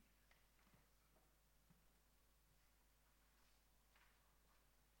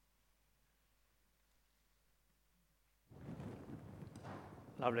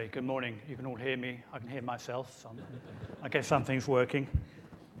Lovely. Good morning. You can all hear me. I can hear myself. So I guess something's working.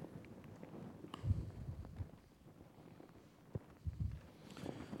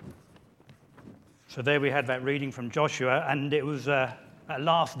 So there we had that reading from Joshua, and it was that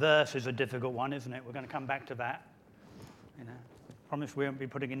last verse is a difficult one, isn't it? We're going to come back to that. You know, promise we won't be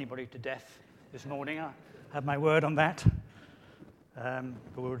putting anybody to death this morning. I have my word on that. But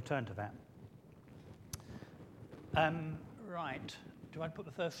we'll return to that. Right. Do I put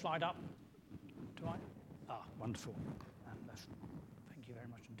the first slide up? Do I? Ah, wonderful. Thank you very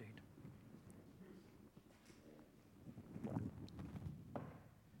much indeed.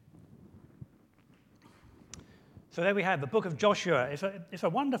 So there we have the book of Joshua. It's a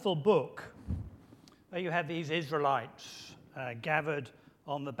wonderful book where you have these Israelites gathered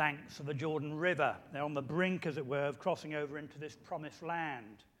on the banks of the Jordan River. They're on the brink, as it were, of crossing over into this promised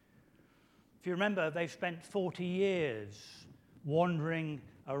land. If you remember, they've spent 40 years wandering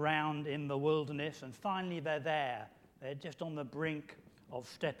around in the wilderness, and finally they're there. They're just on the brink of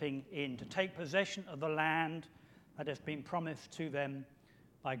stepping in to take possession of the land that has been promised to them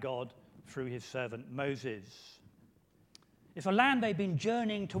by God through his servant Moses. It's a land they've been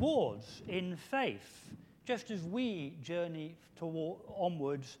journeying towards in faith, just as we journey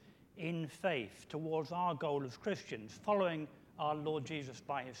onwards in faith towards our goal as Christians, following our Lord Jesus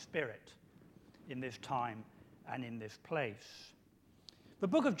by his Spirit in this time and in this place. The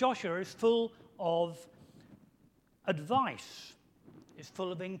book of Joshua is full of advice, it's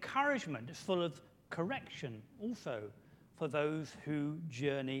full of encouragement, it's full of correction also for those who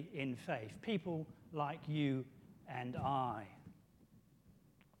journey in faith, people like you and I.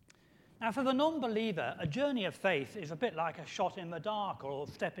 Now, for the non-believer, a journey of faith is a bit like a shot in the dark or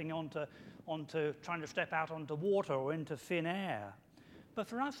stepping onto trying to step out onto water or into thin air. But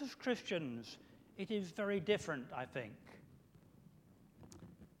for us as Christians, it is very different, I think.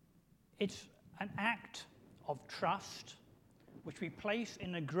 It's an act of trust which we place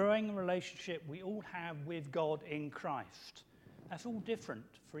in a growing relationship we all have with God in Christ. That's all different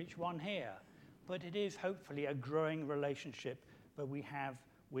for each one here, but it is hopefully a growing relationship that we have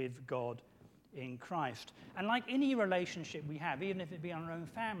with God in Christ. And like any relationship we have, even if it be our own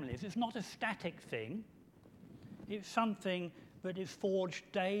families, it's not a static thing. It's something that is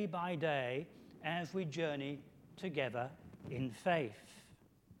forged day by day as we journey together in faith.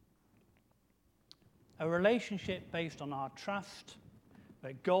 A relationship based on our trust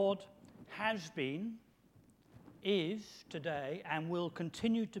that God has been, is today, and will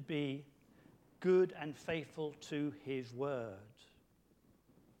continue to be good and faithful to his word.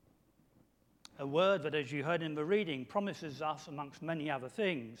 A word that, as you heard in the reading, promises us, amongst many other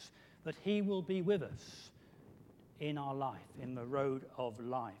things, that he will be with us in our life, in the road of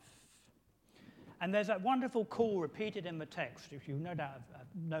life. And there's that wonderful call repeated in the text, if you no doubt have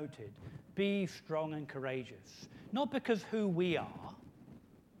noted, be strong and courageous. Not because who we are,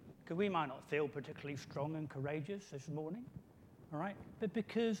 because we might not feel particularly strong and courageous this morning, all right, but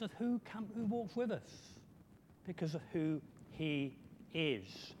because of who walks with us, because of who he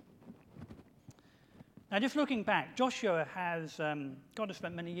is. Now, just looking back, Joshua has, God has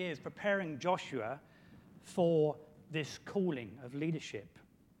spent many years preparing Joshua for this calling of leadership.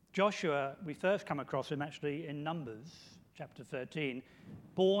 Joshua, we first come across him actually in Numbers, chapter 13.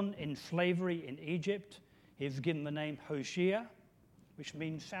 Born in slavery in Egypt, he is given the name Hoshea, which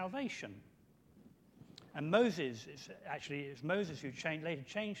means salvation. And Moses, it's Moses who later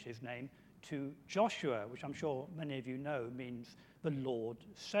changed his name to Joshua, which I'm sure many of you know means the Lord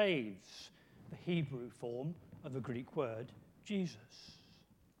saves, the Hebrew form of the Greek word Jesus.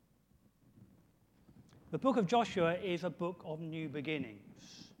 The book of Joshua is a book of new beginnings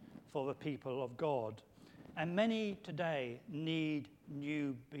for the people of God. And many today need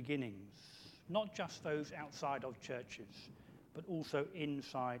new beginnings, not just those outside of churches, but also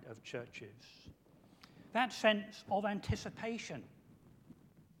inside of churches. That sense of anticipation,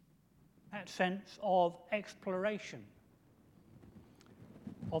 that sense of exploration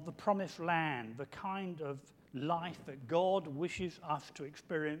of the promised land, the kind of life that God wishes us to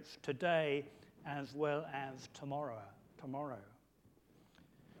experience today as well as tomorrow.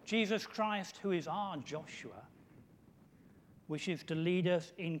 Jesus Christ, who is our Joshua, wishes to lead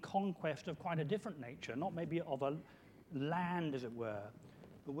us in conquest of quite a different nature, not maybe of a land, as it were,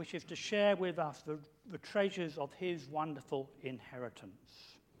 but wishes to share with us the treasures of his wonderful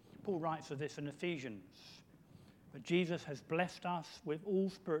inheritance. Paul writes of this in Ephesians, that Jesus has blessed us with all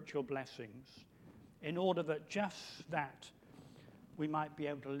spiritual blessings in order that just that we might be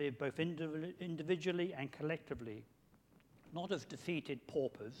able to live both individually and collectively, not as defeated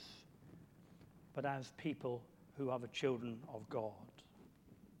paupers, but as people who are the children of God.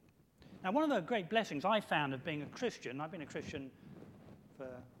 Now, one of the great blessings I found of being a Christian, I've been a Christian for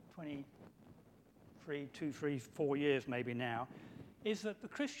 4 years maybe now, is that the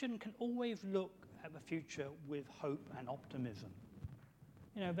Christian can always look at the future with hope and optimism.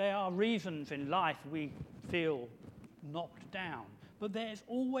 You know, there are reasons in life we feel knocked down, but there's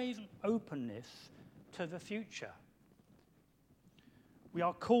always an openness to the future. We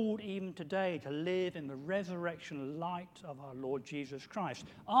are called even today to live in the resurrection light of our Lord Jesus Christ.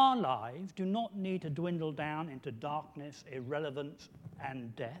 Our lives do not need to dwindle down into darkness, irrelevance,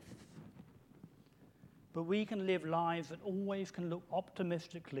 and death. But we can live lives that always can look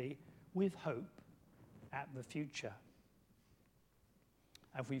optimistically with hope at the future.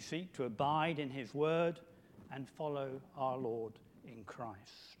 As we seek to abide in his word and follow our Lord in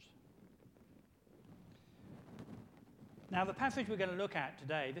Christ. Now, the passage we're going to look at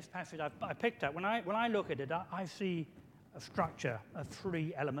today, this passage I picked up, when I look at it, I see a structure of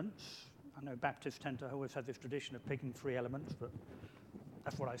 3 elements. I know Baptists tend to always have this tradition of picking 3 elements, but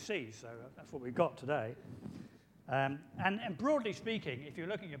that's what I see, so that's what we've got today. And broadly speaking, if you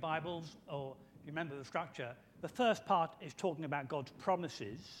look at your Bibles or if you remember the structure, the first part is talking about God's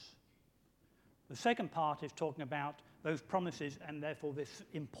promises. The second part is talking about those promises and therefore this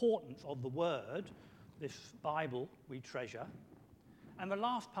importance of the Word, this Bible we treasure. And the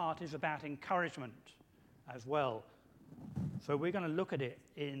last part is about encouragement as well. So we're going to look at it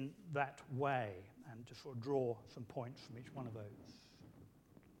in that way and just sort of draw some points from each one of those.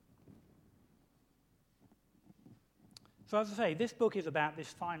 So as I say, this book is about this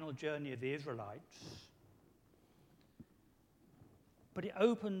final journey of the Israelites. But it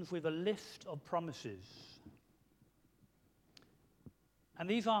opens with a list of promises. And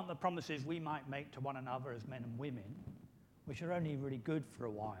these aren't the promises we might make to one another as men and women, which are only really good for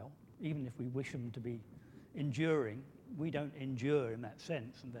a while, even if we wish them to be enduring. We don't endure in that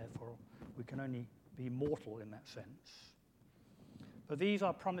sense, and therefore we can only be mortal in that sense. But these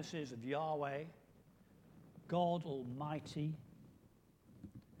are promises of Yahweh, God Almighty,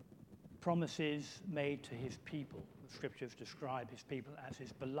 promises made to his people. The scriptures describe his people as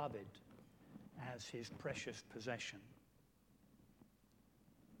his beloved, as his precious possession.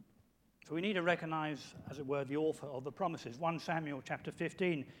 So we need to recognize, as it were, the author of the promises. 1 Samuel chapter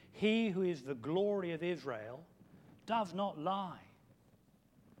 15, he who is the glory of Israel does not lie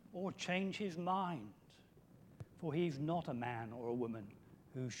or change his mind, for he is not a man or a woman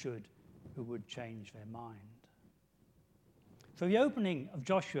who would change their mind. So the opening of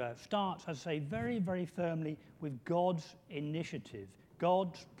Joshua starts, as I say, very, very firmly with God's initiative,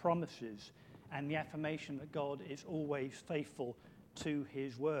 God's promises, and the affirmation that God is always faithful to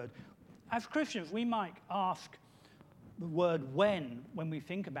his word. As Christians, we might ask the word when we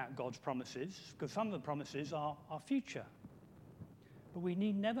think about God's promises, because some of the promises are future. But we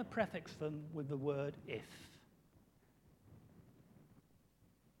need never prefix them with the word if.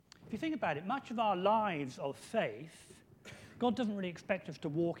 If you think about it, much of our lives of faith, God doesn't really expect us to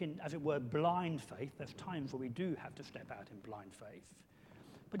walk in, as it were, blind faith. There's times where we do have to step out in blind faith.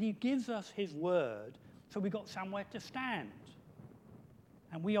 But he gives us his word so we've got somewhere to stand.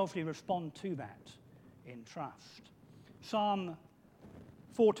 And we obviously respond to that in trust. Psalm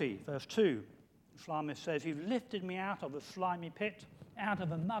 40, verse 2, the psalmist says, "You've lifted me out of the slimy pit, out of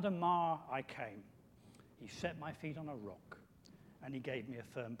the mud and mire I came. He set my feet on a rock, and he gave me a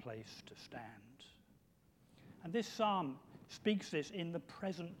firm place to stand." And this psalm speaks this in the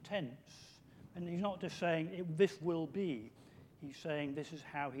present tense. And he's not just saying, this will be. He's saying this is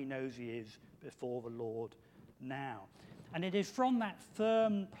how he knows he is before the Lord now. And it is from that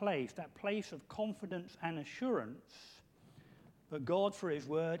firm place, that place of confidence and assurance, that God, for his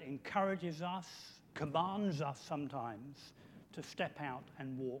word, encourages us, commands us sometimes to step out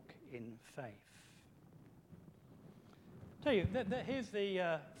and walk in faith. Tell you, here's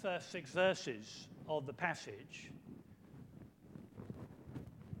the first 6 verses of the passage.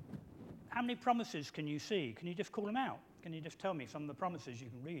 How many promises can you see? Can you just call them out? Can you just tell me some of the promises you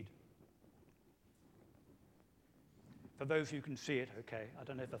can read? For those who can see it, okay. I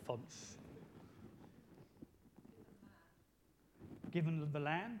don't know if the font's... Given the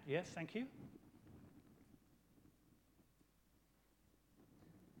land, yes, thank you.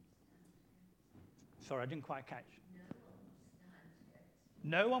 Sorry, I didn't quite catch.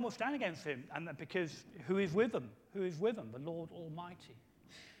 No one will stand against him, and because who is with them? Who is with them? The Lord Almighty.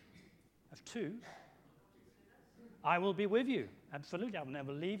 That's 2. I will be with you. Absolutely, I will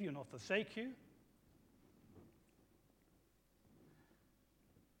never leave you nor forsake you.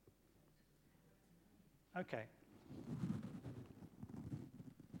 Okay.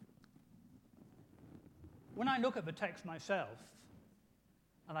 When I look at the text myself,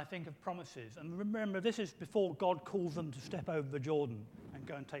 and I think of promises. And remember, this is before God calls them to step over the Jordan and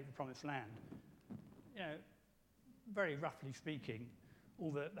go and take the promised land. You know, very roughly speaking, all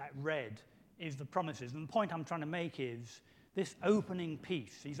that red is the promises. And the point I'm trying to make is this opening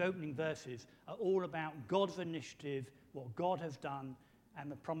piece, these opening verses, are all about God's initiative, what God has done, and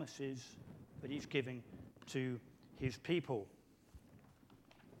the promises that he's giving to his people.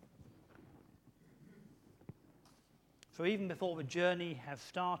 So even before the journey has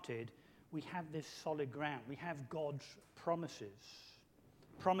started, we have this solid ground. We have God's promises.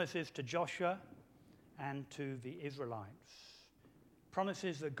 Promises to Joshua and to the Israelites.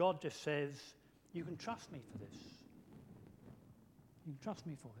 Promises that God just says, you can trust me for this. You can trust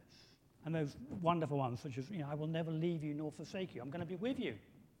me for this. And those wonderful ones, such as, I will never leave you nor forsake you. I'm going to be with you.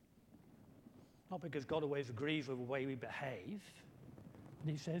 Not because God always agrees with the way we behave, but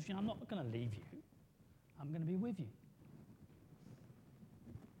he says, I'm not going to leave you. I'm going to be with you.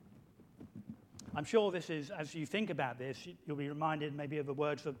 I'm sure this is, as you think about this, you'll be reminded maybe of the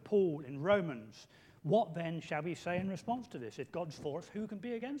words of Paul in Romans. What then shall we say in response to this? If God's for us, who can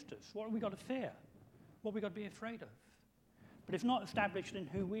be against us? What have we got to fear? What have we got to be afraid of? But it's not established in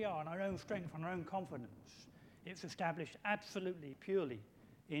who we are, in our own strength, in our own confidence. It's established absolutely, purely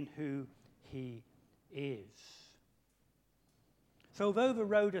in who he is. So although the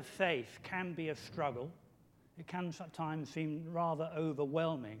road of faith can be a struggle, it can sometimes seem rather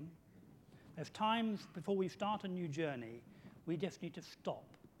overwhelming, there's times before we start a new journey, we just need to stop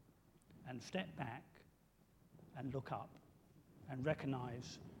and step back and look up and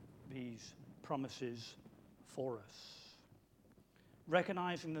recognize these promises for us.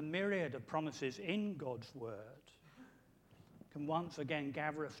 Recognizing the myriad of promises in God's word can once again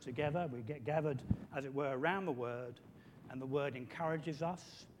gather us together. We get gathered, as it were, around the word, and the word encourages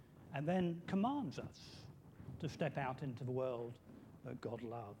us and then commands us to step out into the world that God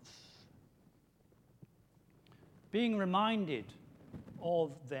loves. Being reminded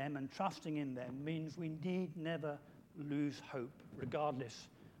of them and trusting in them means we need never lose hope, regardless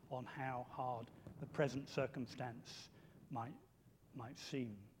on how hard the present circumstance might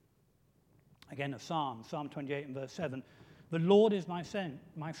seem. Again, a psalm, Psalm 28 and verse 7. The Lord is my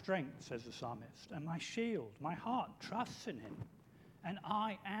strength, says the psalmist, and my shield. My heart trusts in him, and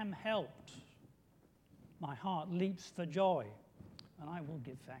I am helped. My heart leaps for joy, and I will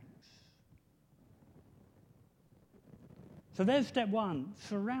give thanks. So there's step one,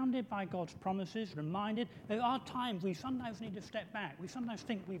 surrounded by God's promises, reminded. There are times we sometimes need to step back. We sometimes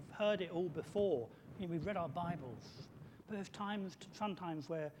think we've heard it all before. We've read our Bibles. But there's sometimes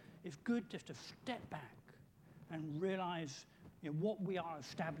where it's good just to step back and realize what we are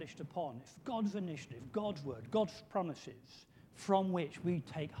established upon. It's God's initiative, God's word, God's promises, from which we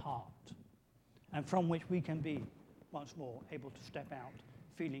take heart and from which we can be, once more, able to step out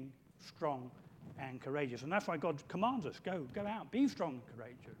feeling strong and courageous. And that's why God commands us, go out, be strong and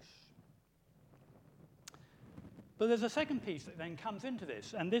courageous. But there's a second piece that then comes into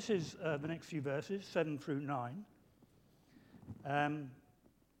this, and this is the next few verses, 7 through 9. And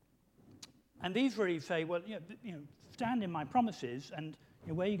these really say, well, stand in my promises, and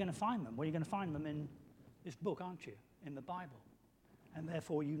where are you going to find them? Well, you're going to find them in this book, aren't you? In the Bible. And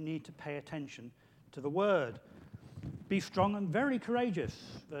therefore, you need to pay attention to the word. Be strong and very courageous,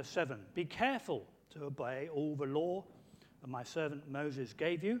 verse 7. Be careful to obey all the law that my servant Moses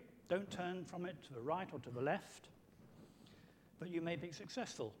gave you. Don't turn from it to the right or to the left, but you may be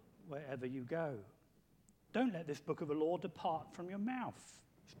successful wherever you go. Don't let this book of the law depart from your mouth.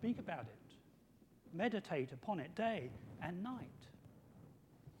 Speak about it. Meditate upon it day and night,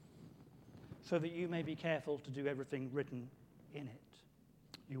 so that you may be careful to do everything written in it.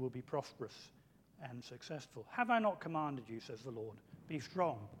 You will be prosperous and successful. Have I not commanded you, says the Lord? Be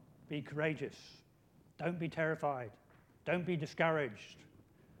strong, be courageous. Don't be terrified. Don't be discouraged.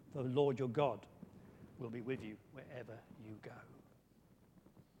 For the Lord your God will be with you wherever you go.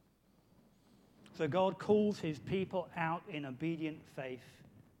 So God calls his people out in obedient faith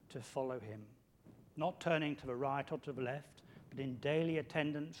to follow him, not turning to the right or to the left, but in daily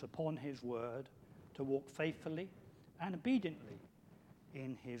attendance upon his word, to walk faithfully and obediently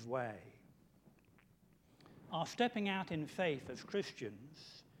in his way. Our stepping out in faith as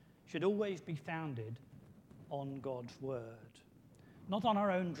Christians should always be founded on God's word, not on our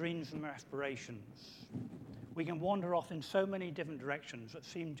own dreams and aspirations. We can wander off in so many different directions that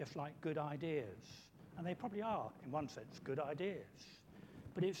seem just like good ideas, and they probably are, in one sense, good ideas.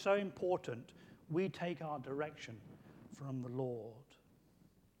 But it's so important we take our direction from the Lord.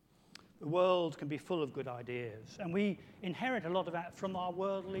 The world can be full of good ideas, and we inherit a lot of that from our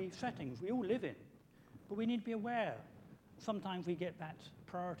worldly settings we all live in. But we need to be aware. Sometimes we get that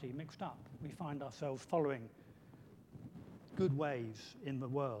priority mixed up. We find ourselves following good ways in the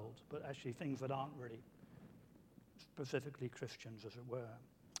world, but actually things that aren't really specifically Christians, as it were.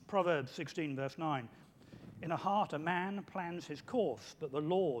 Proverbs 16, verse 9. In a heart a man plans his course, but the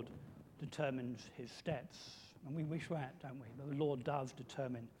Lord determines his steps. And we wish that, don't we? That the Lord does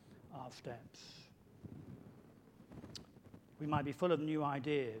determine our steps. We might be full of new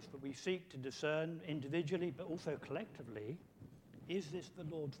ideas, but we seek to discern individually, but also collectively, is this the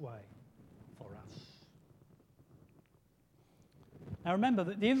Lord's way for us? Now remember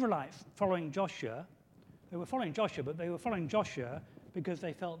that the Israelites following Joshua, they were following Joshua, but they were following Joshua because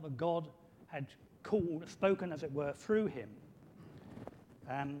they felt that God had spoken, as it were, through him.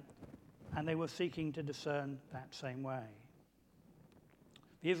 And they were seeking to discern that same way.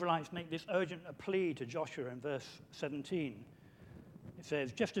 The Israelites make this urgent plea to Joshua in verse 17. It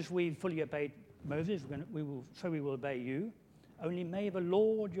says, just as we fully obeyed Moses, we will obey you. Only may the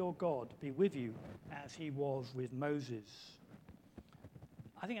Lord your God be with you as he was with Moses.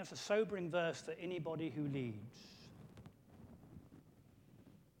 I think that's a sobering verse for anybody who leads.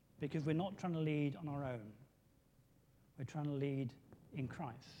 Because we're not trying to lead on our own. We're trying to lead in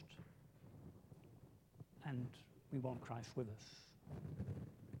Christ. And we want Christ with us.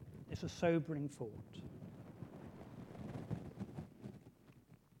 It's a sobering thought.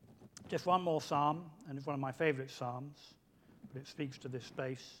 Just one more psalm, and it's one of my favorite psalms, but it speaks to this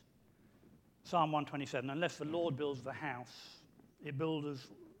space. Psalm 127, unless the Lord builds the house, its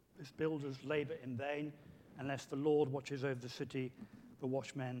builders labor in vain. Unless the Lord watches over the city, the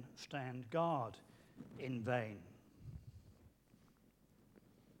watchmen stand guard in vain.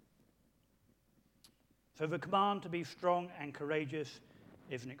 So the command to be strong and courageous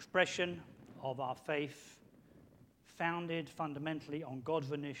is an expression of our faith, founded fundamentally on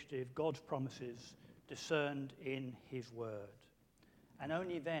God's initiative, God's promises, discerned in his word. And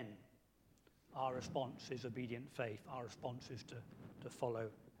only then our response is obedient faith. Our response is to follow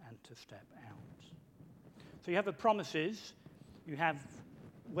and to step out. So you have the promises, you have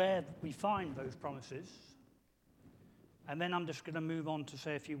where we find those promises, and then I'm just going to move on to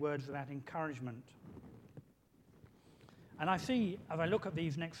say a few words about encouragement. And I see, as I look at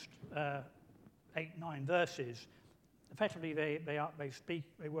these next 8, 9 verses, effectively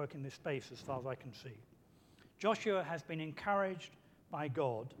they work in this space as far as I can see. Joshua has been encouraged by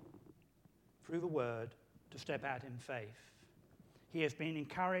God through the word to step out in faith. He has been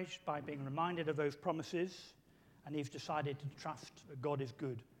encouraged by being reminded of those promises, and he's decided to trust that God is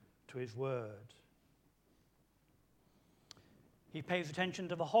good to his word. He pays attention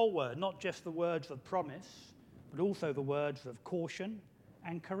to the whole word, not just the words of promise, but also the words of caution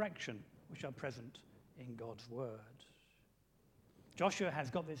and correction, which are present in God's word. Joshua has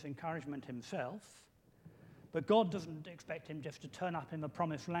got this encouragement himself, but God doesn't expect him just to turn up in the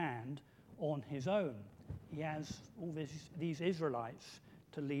promised land on his own. He has all these Israelites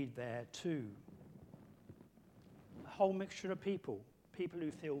to lead there too. A whole mixture of people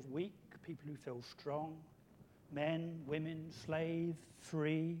who feel weak, people who feel strong, men, women, slave,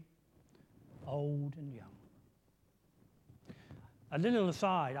 free, old and young. A little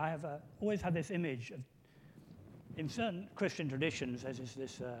aside, I have always had this image of, in certain Christian traditions, there's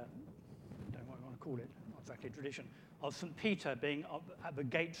this, I don't know what I want to call it, not exactly tradition, of St. Peter being at the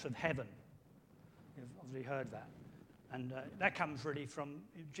gates of heaven. You've obviously heard that. And that comes really from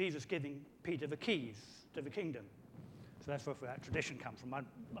Jesus giving Peter the keys to the kingdom. So that's where that tradition comes from. I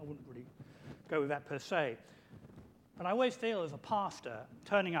wouldn't really go with that per se. But I always feel as a pastor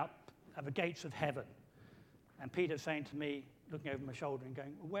turning up at the gates of heaven and Peter saying to me, looking over my shoulder and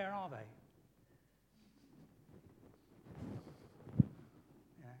going, well, where are they?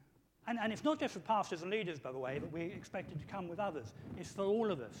 Yeah. And it's not just for pastors and leaders, by the way, but we're expected to come with others. It's for all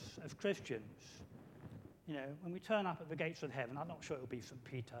of us as Christians. You know, when we turn up at the gates of heaven, I'm not sure it'll be St.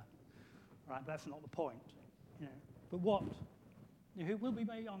 Peter, right? But that's not the point. You know, but what? You know, who will we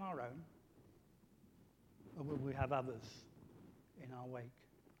be on our own? Or will we have others in our wake?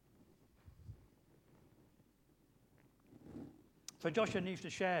 So Joshua needs to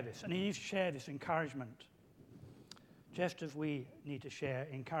share this, and he needs to share this encouragement, just as we need to share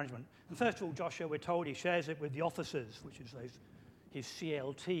encouragement. And first of all, Joshua, we're told he shares it with the officers, which is his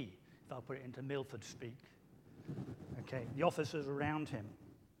CLT, if I'll put it into Milford speak. Okay, the officers around him.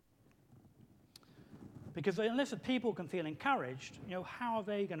 Because unless the people can feel encouraged, you know, how are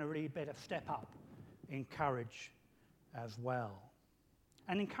they going to really better step up in courage as well?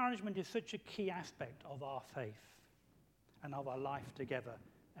 And encouragement is such a key aspect of our faith and of our life together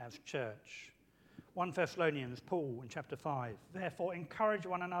as church. 1 Thessalonians, Paul, in chapter 5, therefore encourage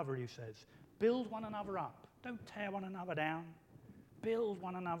one another, he says. Build one another up. Don't tear one another down. Build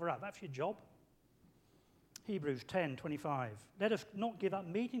one another up. That's your job. Hebrews 10:25. Let us not give up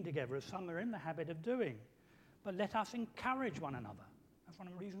meeting together as some are in the habit of doing, but let us encourage one another. That's one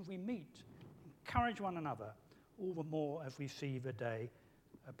of the reasons we meet. Encourage one another, all the more as we see the day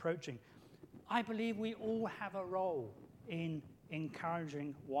approaching. I believe we all have a role in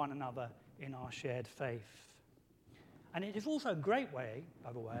encouraging one another in our shared faith. And it is also a great way,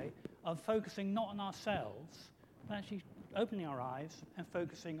 by the way, of focusing not on ourselves, but actually opening our eyes and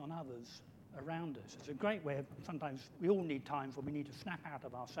focusing on others around us. It's a great way of, sometimes we all need times where we need to snap out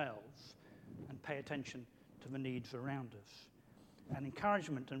of ourselves and pay attention to the needs around us. And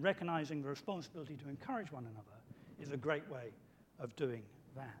encouragement and recognizing the responsibility to encourage one another is a great way of doing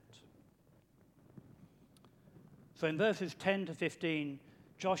that. So in verses 10 to 15,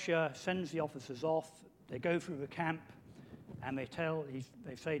 Joshua sends the officers off. They go through the camp and they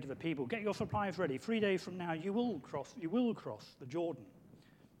say to the people, get your supplies ready. 3 days from now you will cross the Jordan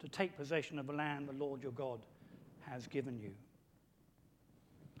to take possession of the land the Lord your God has given you.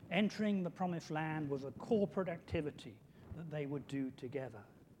 Entering the promised land was a corporate activity that they would do together.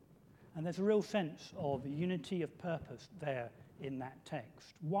 And there's a real sense of unity of purpose there in that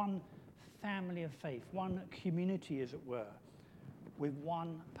text. One family of faith, one community, as it were, with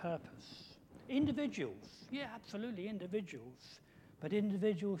one purpose. Individuals, yeah, absolutely individuals, but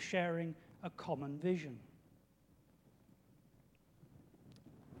individuals sharing a common vision.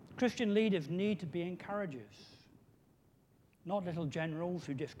 Christian leaders need to be encouragers, not little generals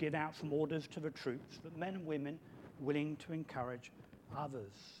who just give out some orders to the troops, but men and women willing to encourage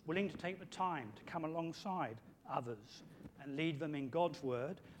others, willing to take the time to come alongside others and lead them in God's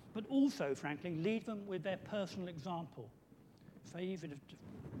word, but also, frankly, lead them with their personal example. It's very easy to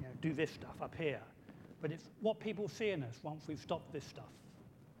do this stuff up here, but it's what people see in us once we've stopped this stuff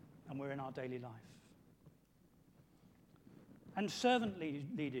and we're in our daily life. And servant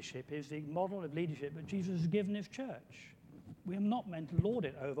leadership is the model of leadership that Jesus has given his church. We are not meant to lord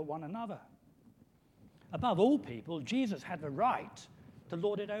it over one another. Above all people, Jesus had the right to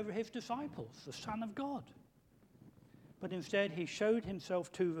lord it over his disciples, the Son of God. But instead, he showed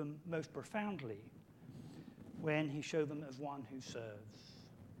himself to them most profoundly when he showed them as one who serves.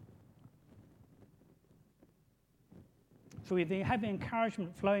 So we have the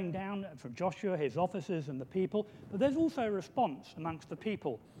encouragement flowing down from Joshua, his officers, and the people, but there's also a response amongst the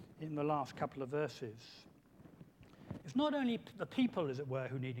people in the last couple of verses. It's not only the people, as it were,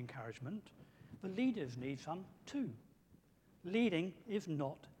 who need encouragement, the leaders need some too. Leading is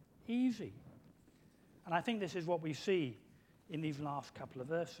not easy. And I think this is what we see in these last couple of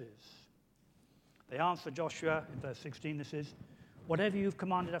verses. They answer Joshua, in verse 16 this is, whatever you've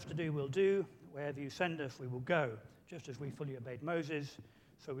commanded us to do, we'll do. Wherever you send us, we will go. Just as we fully obeyed Moses,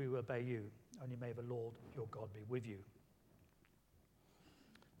 so we will obey you. Only may the Lord your God be with you.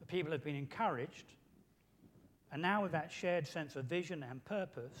 The people have been encouraged, and now with that shared sense of vision and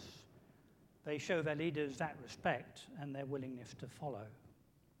purpose, they show their leaders that respect and their willingness to follow.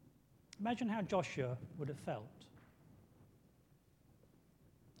 Imagine how Joshua would have felt.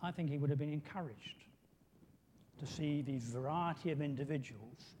 I think he would have been encouraged to see these variety of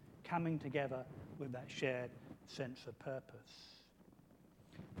individuals coming together with that shared sense of purpose.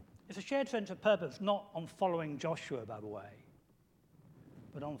 It's a shared sense of purpose not on following Joshua, by the way,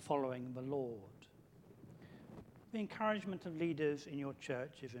 but on following the Lord. The encouragement of leaders in your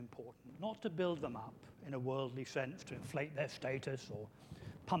church is important, not to build them up in a worldly sense, to inflate their status or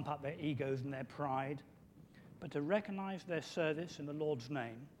pump up their egos and their pride, but to recognize their service in the Lord's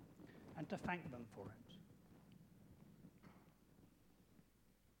name and to thank them for it.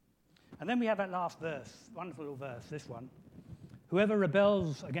 And then we have that last verse, wonderful little verse, this one. Whoever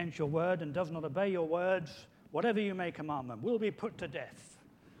rebels against your word and does not obey your words, whatever you may command them, will be put to death.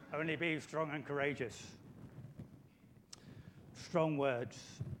 Only be strong and courageous. Strong words.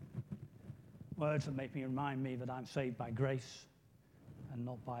 Words that make me remind me that I'm saved by grace and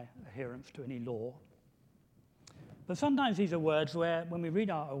not by adherence to any law. But sometimes these are words where, when we read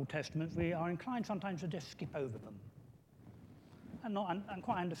our Old Testament, we are inclined sometimes to just skip over them. And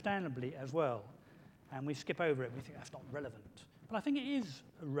quite understandably as well. And we skip over it, we think that's not relevant. But I think it is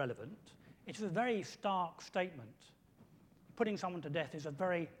relevant. It's a very stark statement. Putting someone to death is a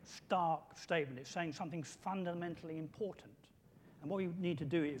very stark statement. It's saying something fundamentally important. And what we need to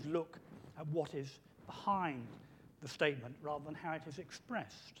do is look at what is behind the statement rather than how it is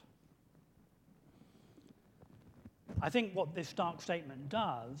expressed. I think what this stark statement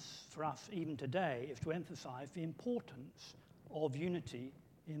does for us even today is to emphasize the importance of unity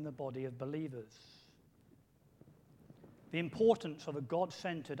in the body of believers. The importance of a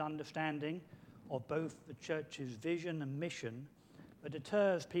God-centered understanding of both the church's vision and mission, that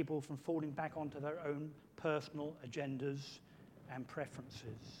deters people from falling back onto their own personal agendas and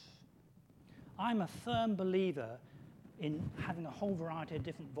preferences. I'm a firm believer in having a whole variety of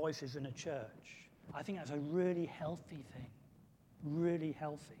different voices in a church. I think that's a really healthy thing, really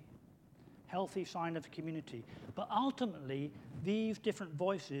healthy. Healthy sign of community. But ultimately, these different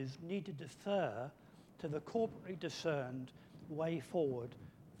voices need to defer to the corporately discerned way forward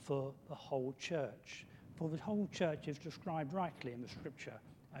for the whole church. For the whole church is described rightly in the scripture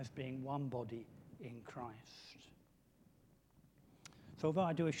as being one body in Christ. So although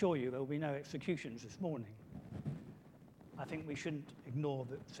I do assure you there will be no executions this morning, I think we shouldn't ignore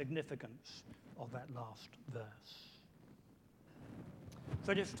the significance of that last verse.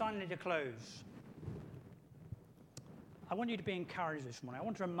 So just finally to close, I want you to be encouraged this morning. I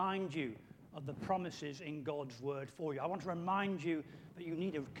want to remind you of the promises in God's word for you. I want to remind you that you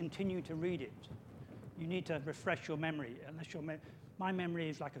need to continue to read it. You need to refresh your memory. My memory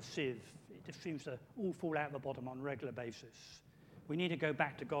is like a sieve. It just seems to all fall out the bottom on a regular basis. We need to go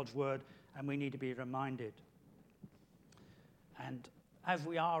back to God's word, and we need to be reminded. And as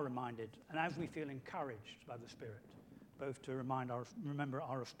we are reminded, and as we feel encouraged by the Spirit, both to remember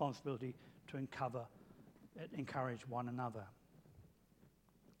our responsibility to encourage one another.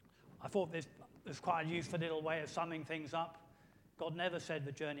 I thought there's quite a useful little way of summing things up. God never said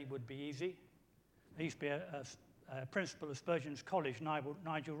the journey would be easy. There used to be a principal of Spurgeon's College,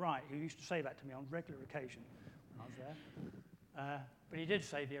 Nigel Wright, who used to say that to me on regular occasion when I was there. But he did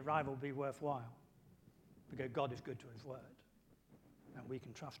say the arrival will be worthwhile, because God is good to his word, and we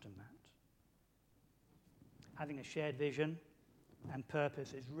can trust in that. Having a shared vision and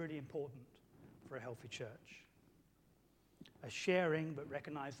purpose is really important for a healthy church. A sharing, but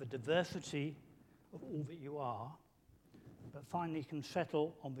recognize the diversity of all that you are, but finally can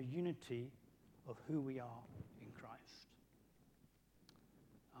settle on the unity of who we are in Christ.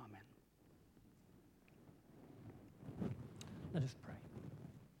 Amen. Let us pray.